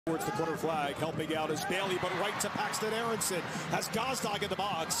Towards the corner flag, helping out is Bailey, but right to Paxten Aaronson. Has Gazdag in the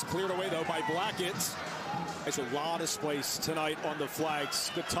box. Cleared away, though, by Blackett. There's a lot of space tonight on the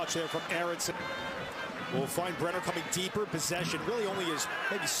flags. Good touch there from Aaronson. We'll find Brenner coming deeper. Possession really only his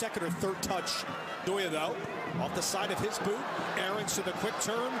maybe second or third touch. Doya, though, off the side of his boot. Aaronson, the quick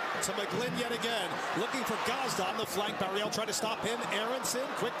turn to McGlynn yet again. Looking for Gazdag on the flank. Barriel trying to stop him. Aaronson,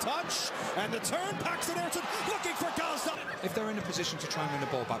 quick touch. And the turn. Paxten Aaronson looking for Gazdag. If they're in a position to try and win the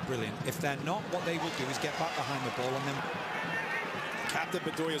ball back, brilliant. If they're not, what they will do is get back behind the ball and then... Captain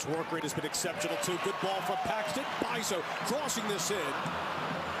Bedoya's work rate has been exceptional, too. Good ball from Paxten. Bizo crossing this in.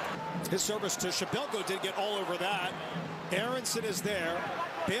 His service to Shabilko did get all over that. Aaronson is there.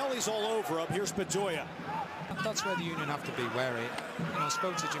 Bailey's all over him. Here's Bedoya. That's where the Union have to be wary. I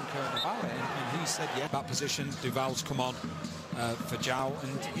spoke to Jim Curtin about it, and he said, yeah, that position, Duval's come on for Jow,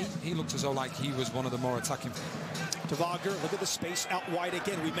 and he looked as though like he was one of the more attacking. To Wagner, look at the space out wide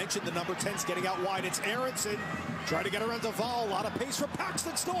again. We mentioned the number 10's getting out wide. It's Aaronson trying to get around Duval. A lot of pace from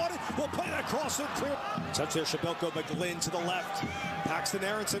Paxten, still on it. We'll play that cross and clear. Touch there, Shabilko, McGlynn to the left. Paxten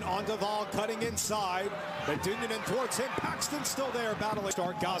Aaronson on Duval, cutting inside. Bedunian towards him. Paxten still there, battling.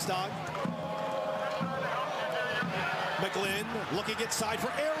 Start Gazdag. McGlynn looking inside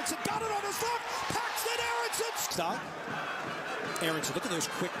for Aaronson. Got it on his left. Paxten Aaronson. Stop. Aaronson, look at those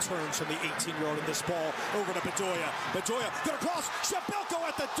quick turns from the 18-year-old in this ball. Over to Bedoya. Bedoya, gonna cross. Shabilko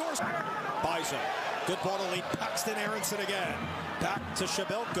at the door. Bizo, good ball to lead. Paxten Aaronson again. Back to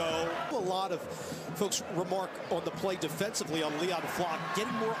Shabilko. A lot of folks remark on the play defensively on Leon Flock.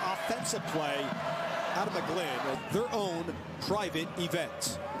 Getting more offensive play out of McGlynn. Their own private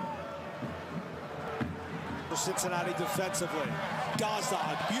event. For Cincinnati defensively.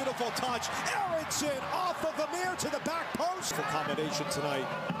 Gazdag, beautiful touch. Aaronson off of Amir to the back post. For combination tonight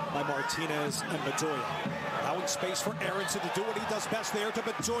by Martinez and Bedoya. Allowing space for Aaronson to do what he does best there to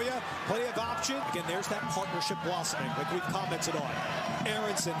Bedoya. Plenty of option. Again, there's that partnership blossoming like we've commented on.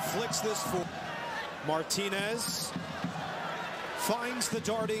 Aaronson flicks this for Martinez. Finds the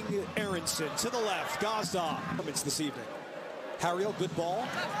darting Aaronson to the left. Gazdag. Comments this evening. Harriel, good ball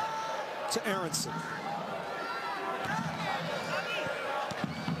to Aaronson.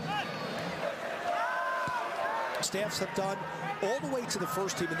 Staffs have done all the way to the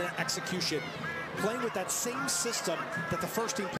first team in their execution, playing with that same system that the first team